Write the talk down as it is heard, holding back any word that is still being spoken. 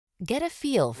Get a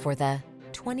feel for the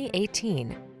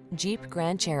 2018 Jeep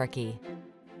Grand Cherokee.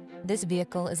 This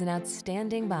vehicle is an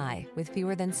outstanding buy with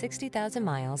fewer than 60,000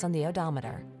 miles on the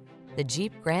odometer. The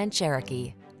Jeep Grand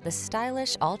Cherokee, the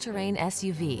stylish all-terrain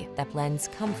SUV that blends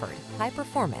comfort, high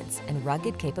performance, and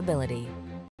rugged capability.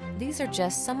 These are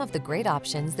just some of the great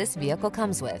options this vehicle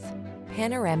comes with: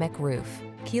 panoramic roof,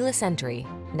 keyless entry,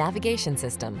 navigation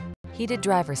system, heated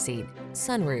driver's seat,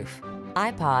 sunroof,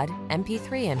 iPod,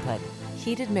 MP3 input,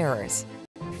 heated mirrors,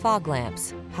 fog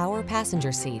lamps, power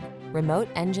passenger seat, remote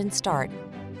engine start.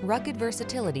 Rugged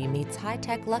versatility meets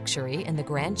high-tech luxury in the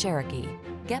Grand Cherokee.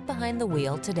 Get behind the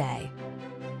wheel today.